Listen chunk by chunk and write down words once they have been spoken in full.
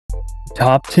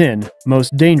Top 10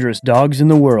 Most Dangerous Dogs in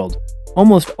the World.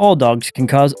 Almost all dogs can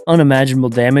cause unimaginable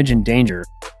damage and danger,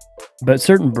 but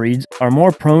certain breeds are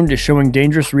more prone to showing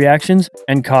dangerous reactions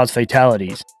and cause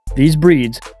fatalities. These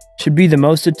breeds should be the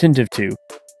most attentive to,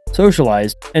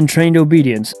 socialized, and trained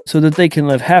obedience so that they can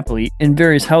live happily in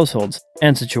various households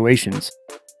and situations.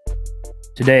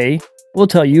 Today, we'll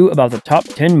tell you about the top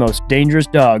 10 most dangerous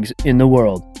dogs in the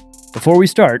world. Before we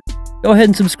start, go ahead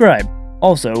and subscribe.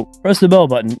 Also, press the bell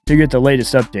button to get the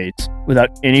latest updates. Without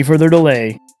any further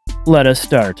delay, let us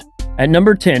start. At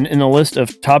number 10 in the list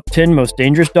of top 10 most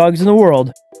dangerous dogs in the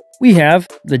world, we have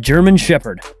the German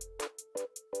Shepherd.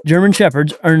 German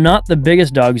Shepherds are not the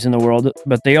biggest dogs in the world,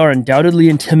 but they are undoubtedly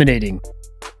intimidating.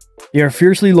 They are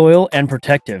fiercely loyal and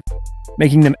protective,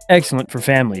 making them excellent for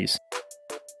families.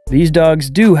 These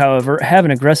dogs do, however, have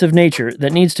an aggressive nature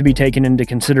that needs to be taken into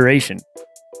consideration.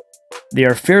 They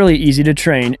are fairly easy to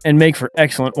train and make for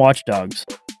excellent watchdogs.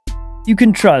 You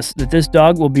can trust that this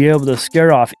dog will be able to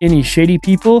scare off any shady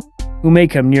people who may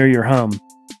come near your home.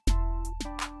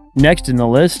 Next in the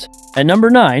list, at number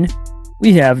 9,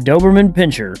 we have Doberman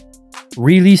Pinscher.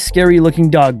 Really scary looking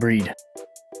dog breed.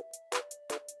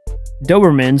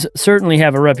 Dobermans certainly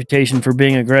have a reputation for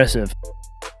being aggressive,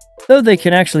 though they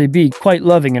can actually be quite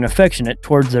loving and affectionate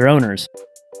towards their owners.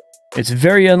 It's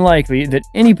very unlikely that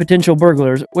any potential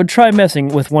burglars would try messing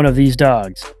with one of these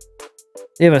dogs.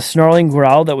 They have a snarling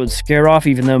growl that would scare off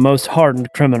even the most hardened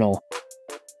criminal.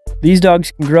 These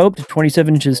dogs can grow up to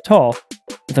 27 inches tall,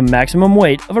 with a maximum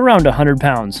weight of around 100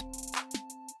 pounds.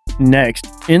 Next,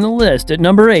 in the list at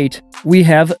number 8, we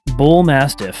have Bull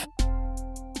Mastiff.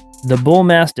 The Bull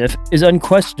Mastiff is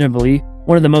unquestionably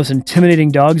one of the most intimidating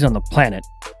dogs on the planet.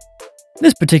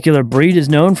 This particular breed is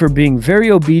known for being very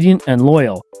obedient and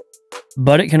loyal,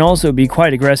 but it can also be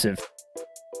quite aggressive.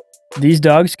 These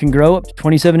dogs can grow up to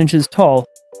 27 inches tall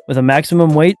with a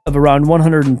maximum weight of around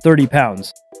 130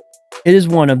 pounds. It is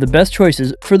one of the best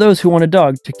choices for those who want a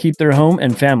dog to keep their home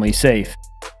and family safe.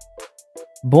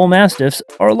 Bull Mastiffs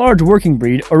are a large working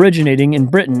breed originating in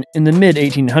Britain in the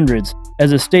mid-1800s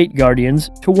as estate guardians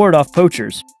to ward off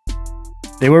poachers.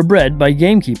 They were bred by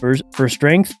gamekeepers for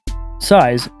strength,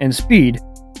 size, and speed,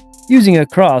 using a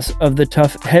cross of the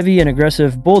tough, heavy, and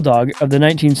aggressive bulldog of the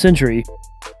 19th century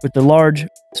with the large,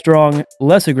 strong,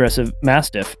 less aggressive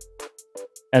Mastiff.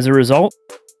 As a result,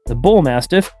 the Bull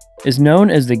Mastiff is known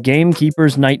as the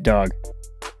gamekeeper's night dog.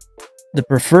 The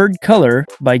preferred color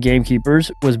by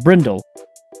gamekeepers was brindle,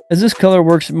 as this color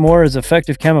works more as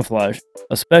effective camouflage,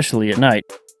 especially at night.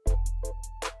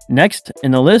 Next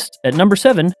in the list, at number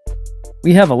 7,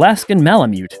 we have Alaskan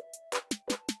Malamute.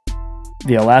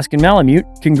 The Alaskan Malamute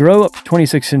can grow up to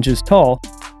 26 inches tall,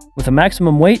 with a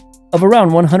maximum weight of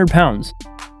around 100 pounds.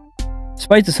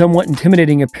 Despite the somewhat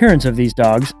intimidating appearance of these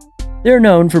dogs, they are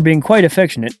known for being quite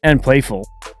affectionate and playful.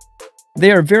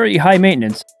 They are very high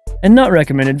maintenance and not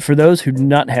recommended for those who do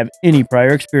not have any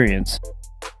prior experience.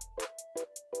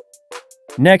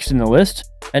 Next in the list,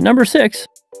 at number 6,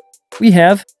 we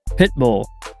have Pit Bull.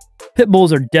 Pit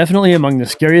Bulls are definitely among the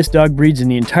scariest dog breeds in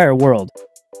the entire world.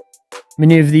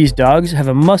 Many of these dogs have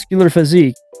a muscular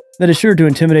physique that is sure to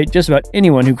intimidate just about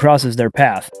anyone who crosses their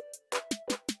path.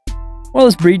 While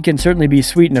this breed can certainly be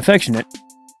sweet and affectionate,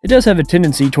 it does have a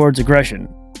tendency towards aggression.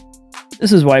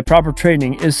 This is why proper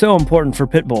training is so important for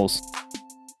pit bulls.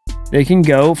 They can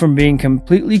go from being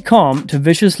completely calm to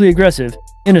viciously aggressive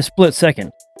in a split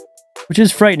second, which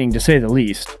is frightening to say the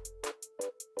least.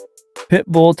 Pit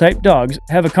bull type dogs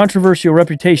have a controversial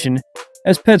reputation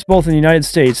as pets both in the United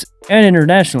States and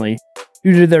internationally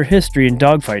due to their history in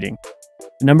dogfighting,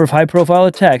 the number of high-profile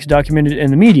attacks documented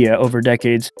in the media over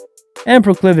decades, and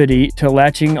proclivity to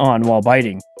latching on while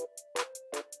biting.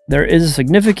 There is a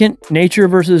significant nature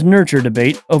versus nurture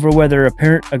debate over whether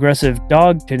apparent aggressive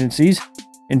dog tendencies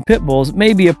in pit bulls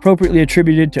may be appropriately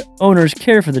attributed to owners'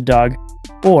 care for the dog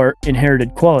or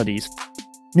inherited qualities.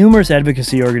 Numerous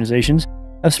advocacy organizations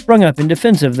have sprung up in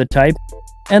defense of the type,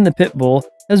 and the pit bull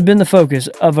has been the focus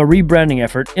of a rebranding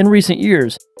effort in recent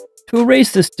years to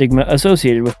erase the stigma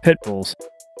associated with pit bulls.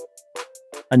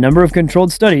 A number of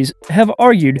controlled studies have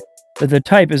argued that the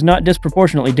type is not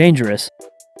disproportionately dangerous,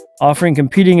 offering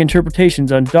competing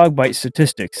interpretations on dog bite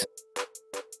statistics.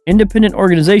 Independent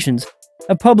organizations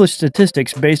have published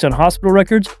statistics based on hospital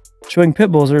records showing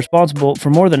pit bulls are responsible for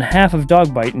more than half of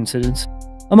dog bite incidents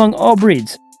among all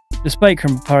breeds, despite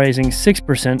comprising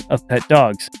 6% of pet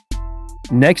dogs.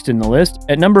 Next in the list,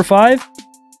 at number 5,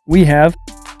 we have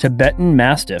Tibetan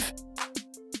Mastiff.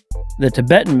 The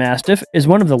Tibetan Mastiff is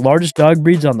one of the largest dog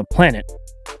breeds on the planet,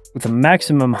 with a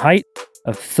maximum height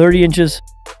of 30 inches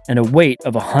and a weight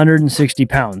of 160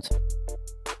 pounds.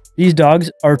 These dogs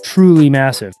are truly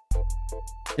massive.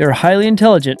 They are highly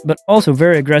intelligent, but also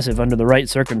very aggressive under the right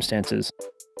circumstances.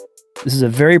 This is a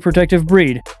very protective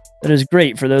breed that is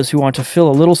great for those who want to feel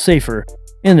a little safer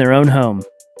in their own home.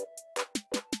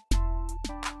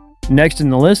 Next in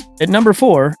the list, at number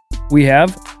 4, we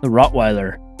have the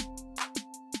Rottweiler.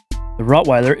 The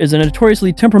Rottweiler is a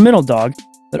notoriously temperamental dog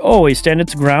that always stands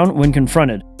its ground when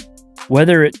confronted,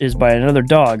 whether it is by another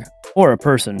dog or a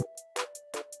person.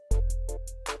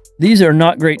 These are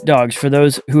not great dogs for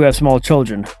those who have small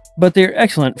children, but they are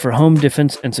excellent for home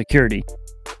defense and security.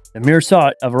 The mere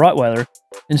sight of a Rottweiler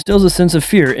instills a sense of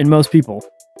fear in most people.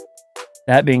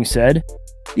 That being said,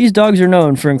 these dogs are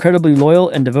known for incredibly loyal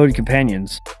and devoted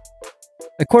companions.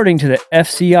 According to the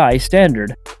FCI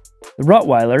standard, the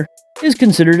Rottweiler is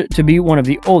considered to be one of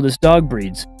the oldest dog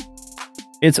breeds.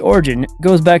 Its origin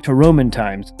goes back to Roman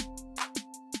times.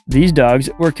 These dogs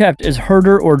were kept as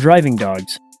herder or driving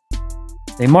dogs.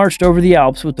 They marched over the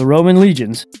Alps with the Roman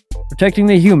legions, protecting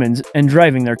the humans and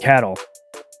driving their cattle.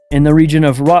 In the region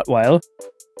of Rottweil,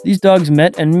 these dogs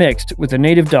met and mixed with the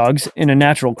native dogs in a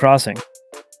natural crossing.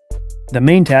 The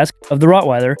main task of the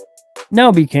Rottweiler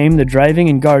now became the driving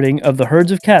and guarding of the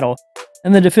herds of cattle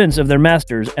and the defense of their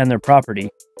masters and their property.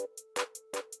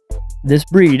 This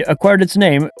breed acquired its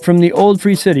name from the old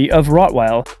free city of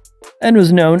Rottweil and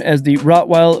was known as the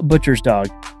Rottweil Butcher's Dog.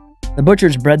 The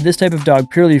butchers bred this type of dog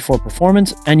purely for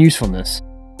performance and usefulness.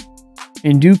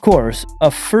 In due course,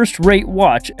 a first-rate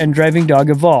watch and driving dog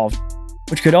evolved,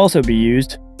 which could also be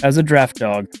used as a draft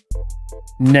dog.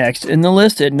 Next in the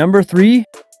list at number 3,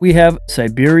 we have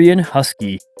Siberian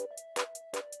Husky.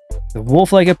 The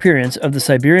wolf-like appearance of the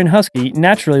Siberian Husky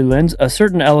naturally lends a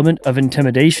certain element of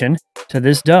intimidation to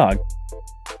this dog.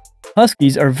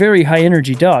 Huskies are very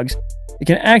high-energy dogs that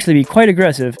can actually be quite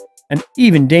aggressive and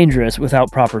even dangerous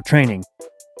without proper training.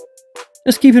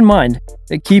 Just keep in mind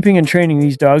that keeping and training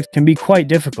these dogs can be quite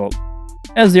difficult,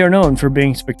 as they are known for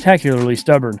being spectacularly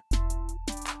stubborn.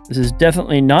 This is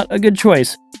definitely not a good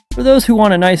choice for those who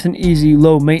want a nice and easy,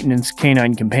 low-maintenance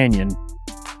canine companion.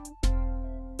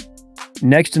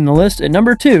 Next in the list at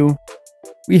number 2,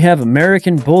 we have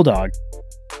American Bulldog.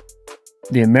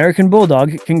 The American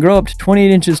Bulldog can grow up to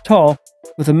 28 inches tall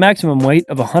with a maximum weight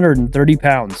of 130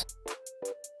 pounds.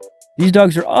 These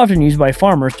dogs are often used by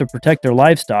farmers to protect their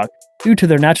livestock due to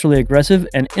their naturally aggressive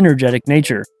and energetic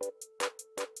nature.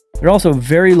 They're also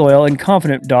very loyal and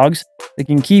confident dogs that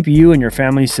can keep you and your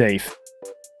family safe.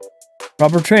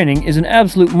 Proper training is an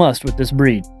absolute must with this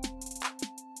breed.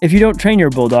 If you don't train your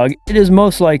Bulldog, it is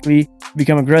most likely to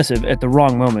become aggressive at the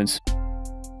wrong moments.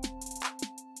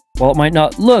 While it might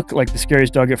not look like the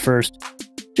scariest dog at first,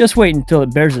 just wait until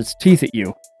it bares its teeth at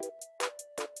you.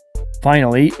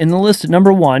 Finally, in the list at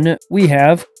number 1, we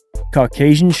have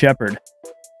Caucasian Shepherd.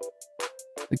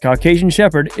 The Caucasian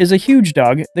Shepherd is a huge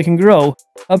dog that can grow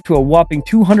up to a whopping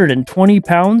 220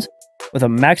 pounds with a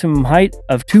maximum height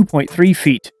of 2.3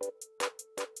 feet.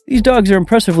 These dogs are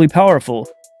impressively powerful,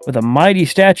 with a mighty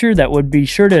stature that would be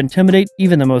sure to intimidate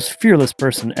even the most fearless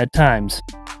person at times.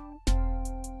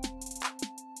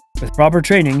 With proper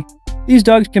training, these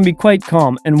dogs can be quite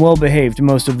calm and well-behaved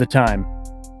most of the time.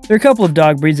 There are a couple of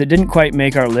dog breeds that didn't quite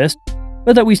make our list,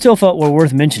 but that we still felt were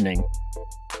worth mentioning.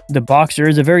 The Boxer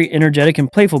is a very energetic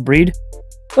and playful breed,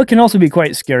 but can also be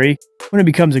quite scary when it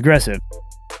becomes aggressive.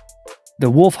 The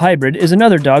Wolf Hybrid is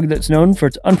another dog that's known for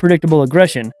its unpredictable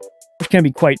aggression, which can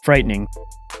be quite frightening.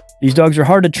 These dogs are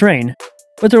hard to train,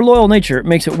 but their loyal nature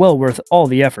makes it well worth all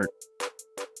the effort.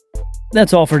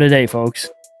 That's all for today, folks.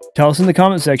 Tell us in the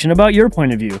comment section about your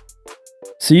point of view.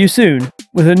 See you soon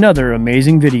with another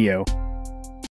amazing video.